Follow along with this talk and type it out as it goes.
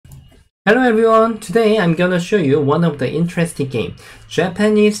Hello everyone, today I'm gonna show you one of the interesting game.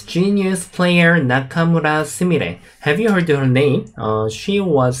 Japanese genius player Nakamura Sumire. Have you heard her name? She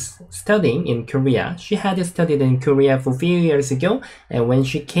was studying in Korea. She had studied in Korea for a few years ago, and when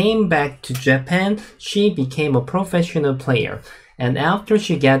she came back to Japan, she became a professional player. And after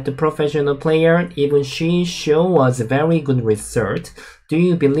she got the professional player, even she shows a very good result. Do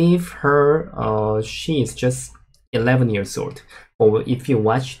you believe her? She is just 11 years old. Or if you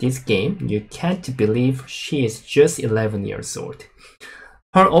watch this game, you can't believe she is just 11 years old.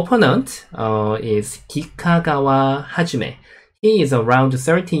 Her opponent is Kikagawa Hajime. He is around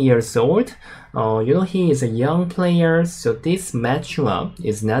 30 years old. He is a young player, so this matchup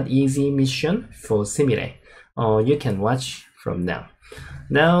is not easy mission for Sumire. You can watch from now.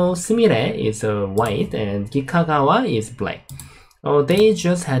 Now, Sumire is white and Kikagawa is black. They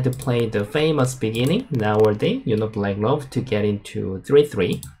just had to play the famous beginning. Nowadays, Black love to get into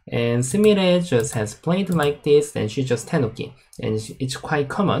 3-3. And Sumire just has played like this and she just Tenuki. And it's quite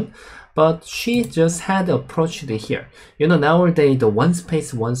common. But she just had approached here. Nowadays, the one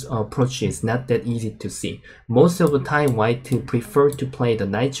space one approach is not that easy to see. Most of the time, white prefer to play the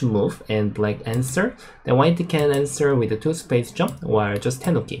knight move and black answer. Then white can answer with the two space jump or just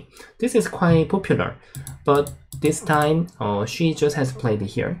Tenuki. This is quite popular. But this time, she just has played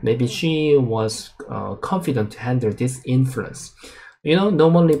here. Maybe she was confident to handle this influence.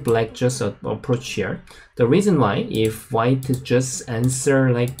 Normally black just approach here. The reason why, if white just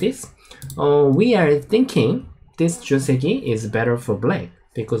answer like this, we are thinking this joseki is better for black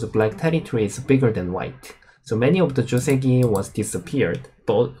because black territory is bigger than white. So many of the joseki was disappeared.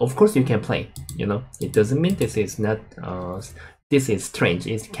 But of course you can play. It doesn't mean this is not. This is strange.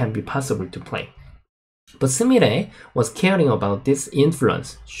 It can be possible to play. But Sumire was caring about this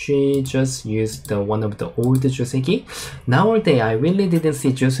influence. She just used one of the old joseki. Nowadays, I really didn't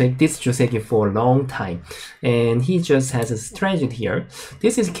see this joseki for a long time. And he just has a strategy here.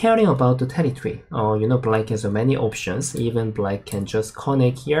 This is caring about the territory. Black has many options. Even black can just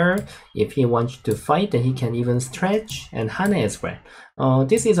connect here. If he wants to fight, then he can even stretch and hane as well.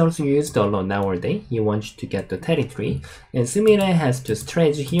 This is also used a lot nowadays. He wants to get the territory. And Sumire has to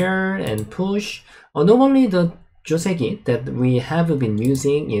stretch here and push. Normally the joseki that we have been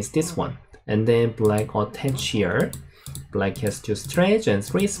using is this one. And then black attach here. Black has to stretch and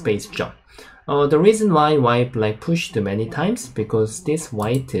 3 space jump. The reason why black pushed many times because this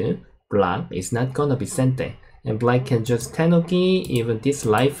white block is not gonna be sente. And black can just Tenuki, even this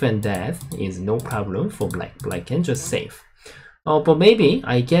life and death is no problem for black. Black can just save. But maybe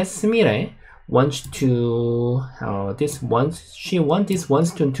I guess Sumire wants to she wants this one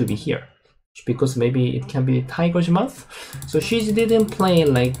stone to be here. Because maybe it can be tiger's mouth. So she didn't play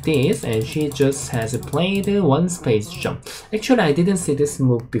like this and she just has played one space jump. Actually, I didn't see this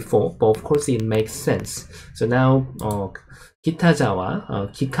move before, but of course it makes sense. So now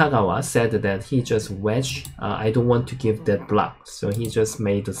Kikagawa said that he just wedged, I don't want to give that block. So he just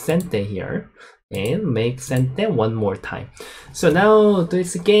made the sente here and make sente one more time. So now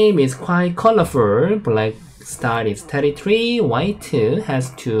this game is quite colorful. Black start is territory, white has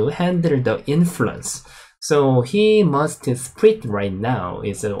to handle the influence. So he must split right now.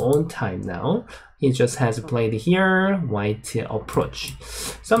 It's on time now. He just has played here, white approach.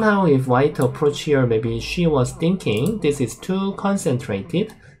 Somehow if white approach here, maybe she was thinking this is too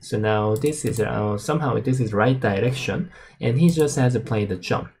concentrated. So now this is somehow this is right direction. And he just has played the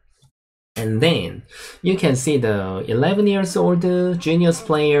jump. And then you can see the 11 years old genius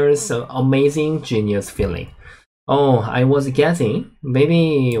players, amazing genius feeling. I was guessing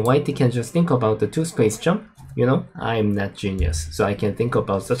maybe white can just think about the 2 space jump. I'm not genius, so I can think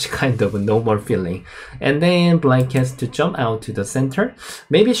about such kind of normal feeling. And then black has to jump out to the center.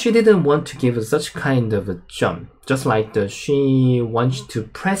 Maybe she didn't want to give such kind of a jump, just like she wants to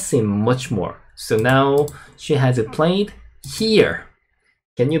press him much more. So now she has played here.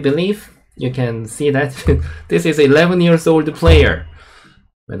 Can you believe? You can see that this is 11 years old player.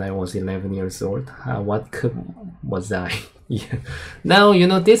 When I was 11 years old, what was I? Yeah. Now,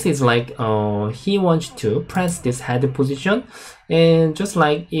 this is like he wants to press this head position. And just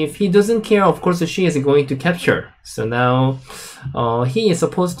like if he doesn't care, of course, she is going to capture. So now he is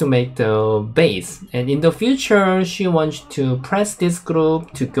supposed to make the base. And in the future, she wants to press this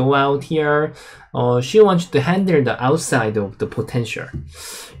group to go out here. She wants to handle the outside of the potential.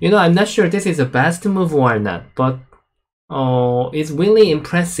 I'm not sure this is the best move or not, but it's really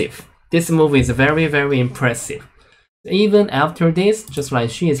impressive. This move is very, very impressive. Even after this, just like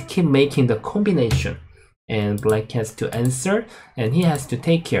she is keep making the combination. And black has to answer, and he has to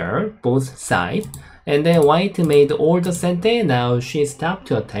take care both sides. And then white made all the sente. Now she stopped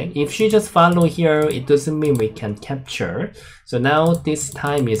to attack. If she just follow here, it doesn't mean we can capture. So now this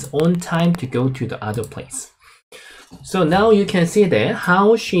time is on time to go to the other place. So now you can see that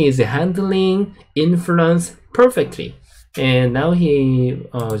how she is handling influence perfectly. And now he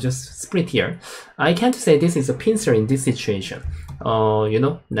just split here. I can't say this is a pincer in this situation. You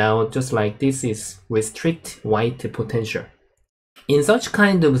know, now just like this is restrict white potential. In such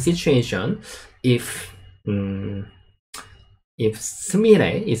kind of situation, if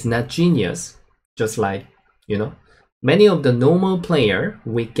Sumire is not genius, just like, you know, many of the normal player,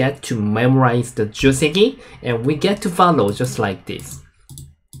 we get to memorize the joseki and we get to follow just like this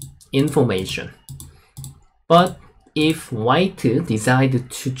information. But if white decided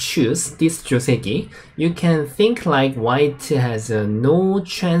to choose this joseki, you can think like white has no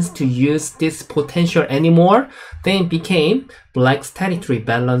chance to use this potential anymore. Then it became black's territory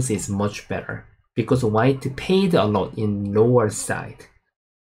balance is much better because white paid a lot in lower side.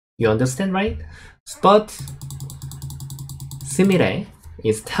 You understand, right? But Sumire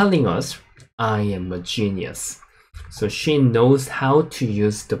is telling us, I am a genius. So she knows how to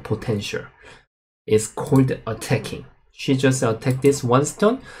use the potential. It's called attacking. She just attacked this one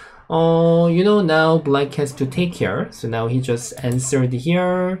stone. You know, now black has to take care. So now he just answered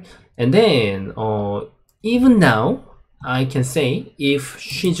here. And then, even now, I can say if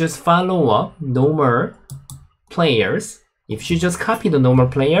she just follow up normal players, if she just copy the normal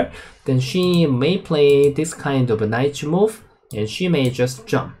player, then she may play this kind of a knight move and she may just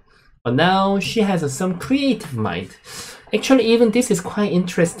jump. But now she has some creative mind. Actually, even this is quite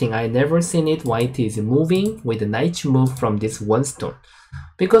interesting. I never seen it. White is moving with the knight move from this one stone.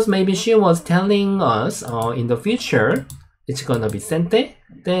 Because maybe she was telling us in the future, it's gonna be sente.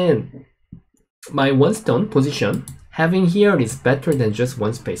 Then my one stone position having here is better than just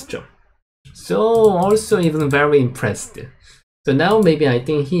one space jump. So also even very impressed. So now maybe I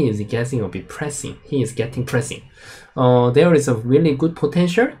think he is getting a bit pressing. He is getting pressing. There is a really good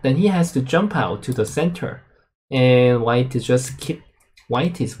potential. Then he has to jump out to the center. And white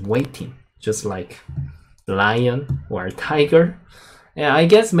is waiting, just like lion or tiger. And I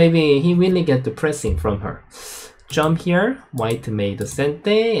guess maybe he really get the pressing from her. Jump here, white made the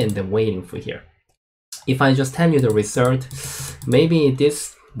sente and then waiting for here. If I just tell you the result, maybe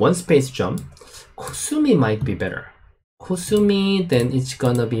this one space jump, Kusumi might be better. Kusumi, then it's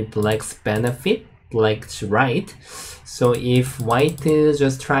gonna be black's benefit, black's right. So if white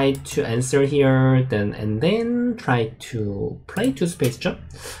just try to answer here, then and then try to play two space jump,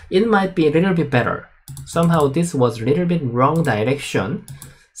 it might be a little bit better. Somehow this was a little bit wrong direction.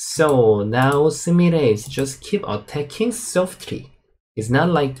 So now Sumire is just keep attacking softly. It's not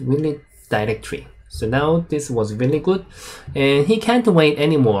like really directly. So now this was really good. And he can't wait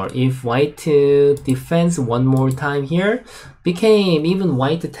anymore. If white defends one more time here, became even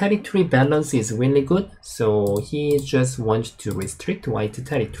white territory balance is really good. So he just wants to restrict white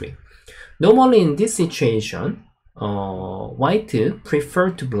territory. Normally in this situation, white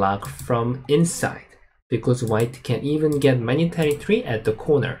prefer to block from inside because white can even get many territory at the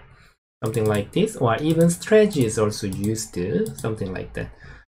corner. Something like this, or even strategy is also used to something like that.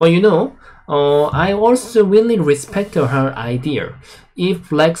 But you know, I also really respect her idea. If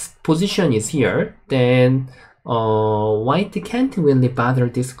black's position is here, then white can't really bother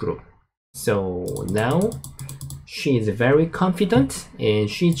this group. So now she is very confident and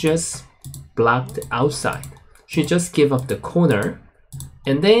she just blocked outside. She just give up the corner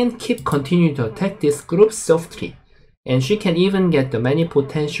and then continue to attack this group softly. And she can even get the many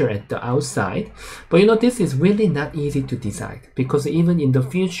potential at the outside. But you know, this is really not easy to decide because even in the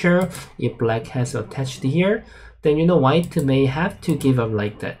future, if black has attached here, then you know, white may have to give up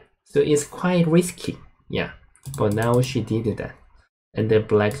like that. So it's quite risky. Yeah, but now she did that. And then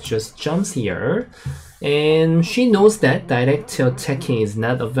black just jumps here. And she knows that direct attacking is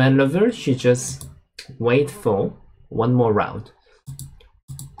not available. She just wait for one more round.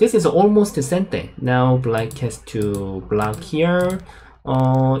 This is almost the same thing. Now black has to block here.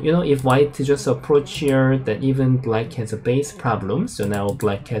 You know, if white just approach here, then even black has a base problem. So now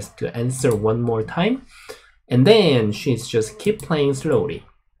black has to answer one more time. And then she's just keep playing slowly.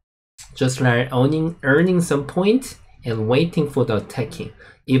 Just like earning some point and waiting for the attacking.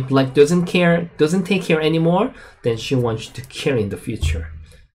 If black doesn't take care anymore, then she wants to kill in the future.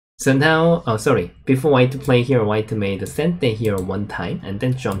 So now, before white to play here, white made a sente here one time and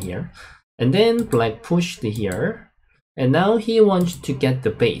then jump here. And then black pushed here. And now he wants to get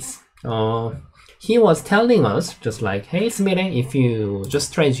the base. he was telling us just like, hey Sumire, if you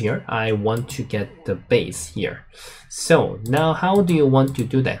just trade here, I want to get the base here. So now how do you want to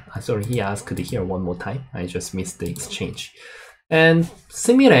do that? Sorry, he asked here one more time. I just missed the exchange. And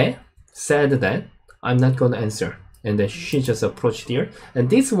Sumire said that I'm not going to answer. And then she just approached here. And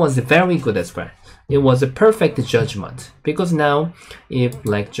this was very good as well. It was a perfect judgment. Because now, if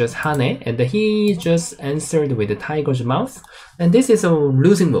like just Hane, and he just answered with the tiger's mouth. And this is a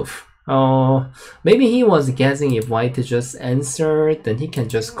losing move. Maybe he was guessing if white just answered, then he can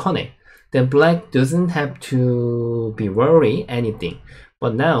just connect. Then black doesn't have to be worried anything.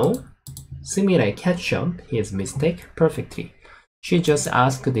 But now, Sumire catch up his mistake perfectly. She just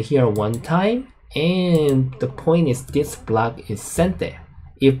asked here one time, and the point is this block is sent there.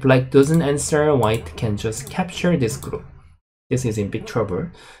 If black doesn't answer, white can just capture this group. This is in big trouble.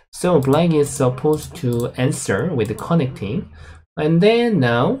 So black is supposed to answer with the connecting. And then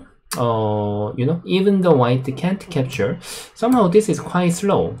now, even though white can't capture, somehow this is quite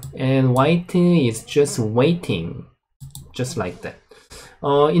slow. And white is just waiting, just like that.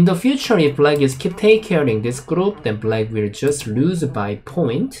 In the future, if black is keep take caring this group, then black will just lose by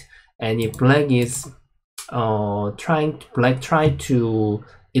point. And if black is try to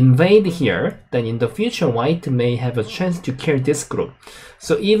invade here, then in the future white may have a chance to kill this group.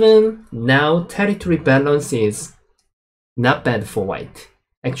 So even now, territory balance is not bad for white.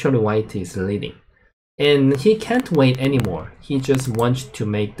 Actually, white is leading. And he can't wait anymore. He just wants to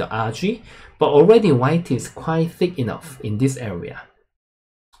make the RG, but already white is quite thick enough in this area.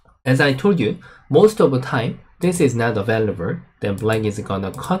 As I told you, most of the time, this is not available, then black is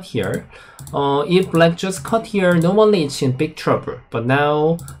gonna cut here. If black just cut here, normally it's in big trouble, but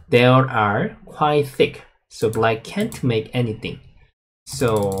now they are quite thick, so black can't make anything.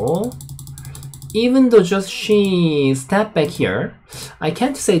 So even though just she stepped back here, I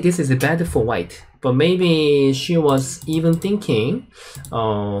can't say this is bad for white, but maybe she was even thinking,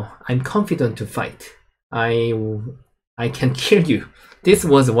 I'm confident to fight. I can kill you. This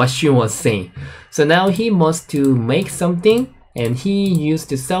was what she was saying. So now he must to make something, and he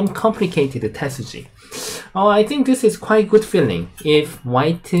used some complicated strategy. I think this is quite good feeling. If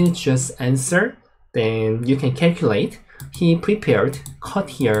white just answer, then you can calculate. He prepared, cut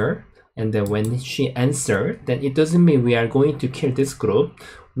here, and then when she answered, then it doesn't mean we are going to kill this group.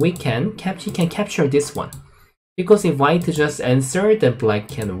 He can capture this one. Because if white just answered, then black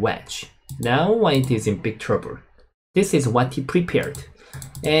can wedge. Now white is in big trouble. This is what he prepared.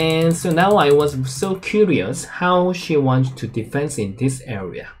 And so now I was so curious how she wants to defend in this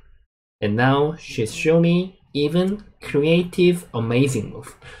area. And now she showed me even creative, amazing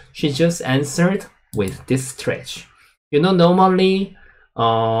move. She just answered with this stretch. Normally,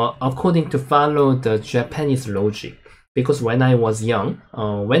 according to follow the Japanese logic, because when I was young,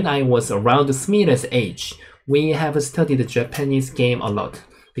 when I was around Sumire's age, we have studied the Japanese game a lot.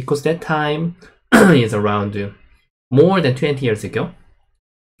 Because that time is around more than 20 years ago.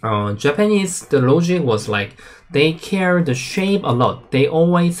 Japanese, the logic was like, they care the shape a lot. They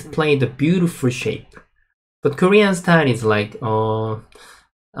always play the beautiful shape. But Korean style is like, around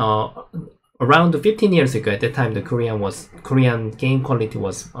 15 years ago, at that time, the Korean game quality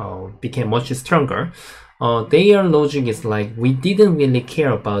was became much stronger. Their logic is like, we didn't really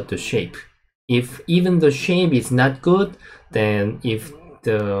care about the shape. If even the shape is not good, then if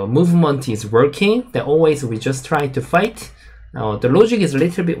the movement is working, then always we just try to fight. The logic is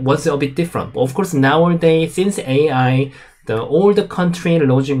was a bit different. Of course, nowadays, since AI, all the country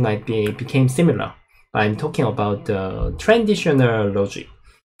logic might became similar. I'm talking about the traditional logic.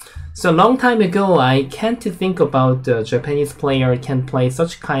 So long time ago, I can't think about the Japanese player can play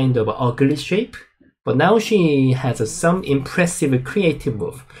such kind of ugly shape. But now she has some impressive creative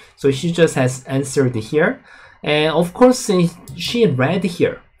move. So she just has answered here. And of course, she read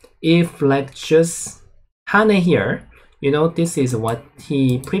here. If black just Hane here, this is what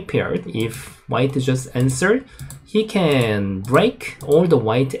he prepared. If white just answered, he can break all the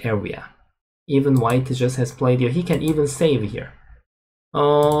white area. Even white just has played here, he can even save here.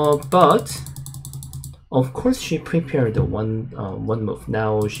 But of course she prepared one move.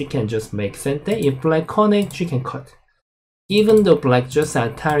 Now she can just make sente. If black connect, she can cut. Even though black just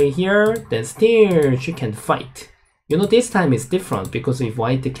Atari here, then still she can fight. This time is different because if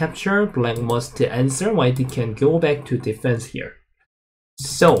white capture, black must answer, white can go back to defense here.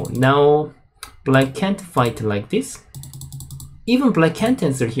 So now black can't fight like this. Even black can't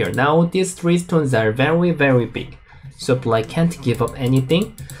answer here. Now these three stones are very, very big. So black can't give up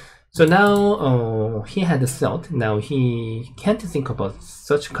anything. So now he had a thought. Now he can't think about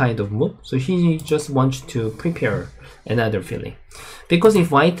such kind of move. So he just wants to prepare another filling. Because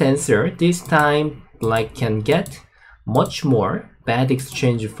if white answer, this time black can get much more bad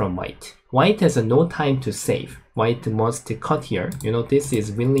exchange from white. White has no time to save. White must cut here. You know, this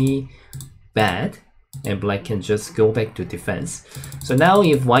is really bad. And black can just go back to defense. So now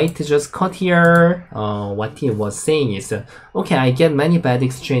if white just cut here, what he was saying is, okay, I get many bad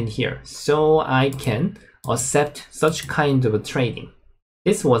exchange here, so I can accept such kind of trading.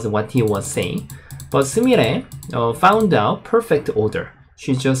 This was what he was saying. But Sumire found out perfect order.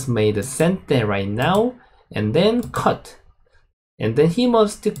 She just made a sente right now and then cut. And then he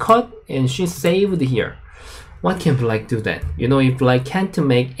must cut and she saved here. What can black do then? You know, if black can't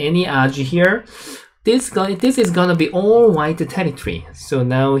make any edge here, this is gonna be all white territory. So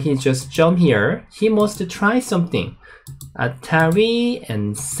now he just jump here. He must try something. Atari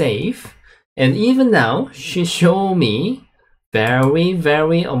and save. And even now, she show me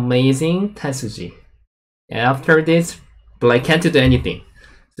very amazing Tetsuji. And after this, black can't do anything.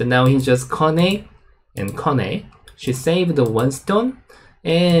 So now he just Kone and Kone. She saved the one stone.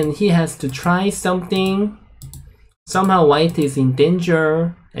 And he has to try something. Somehow white is in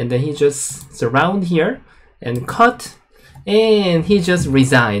danger. And then he just surround here and cut, and he just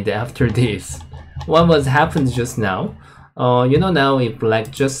resigned after this. What was happened just now? You know, now if black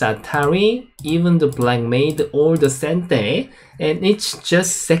just Atari, even the black made all the sente, and it's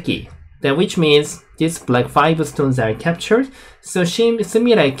just Seki. That which means these black 5 stones are captured. So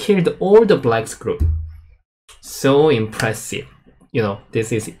Sumire killed all the black's group. So impressive. You know,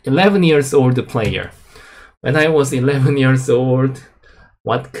 this is 11 years old player. When I was 11 years old,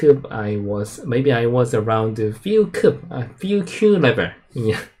 what cup I was? Maybe I was around the few Q level.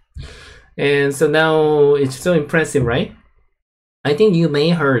 Yeah. And so now it's so impressive, right? I think you may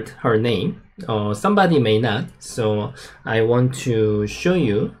heard her name. Somebody may not. So I want to show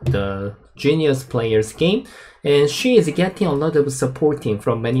you the genius players game. And she is getting a lot of supporting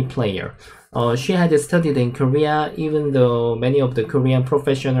from many players. She had studied in Korea, even though many of the Korean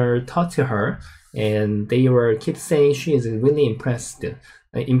professionals taught to her. And they were keep saying she is really impressive.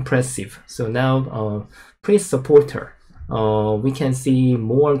 So now please support her. We can see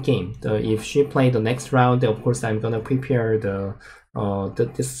more game. If she play the next round, of course I'm gonna prepare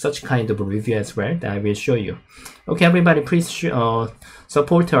this such kind of review as well that I will show you. Okay, everybody, please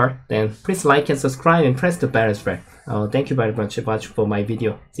support her. Then please like and subscribe and press the bell as well. Thank you very much for my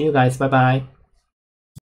video. See you guys. Bye bye.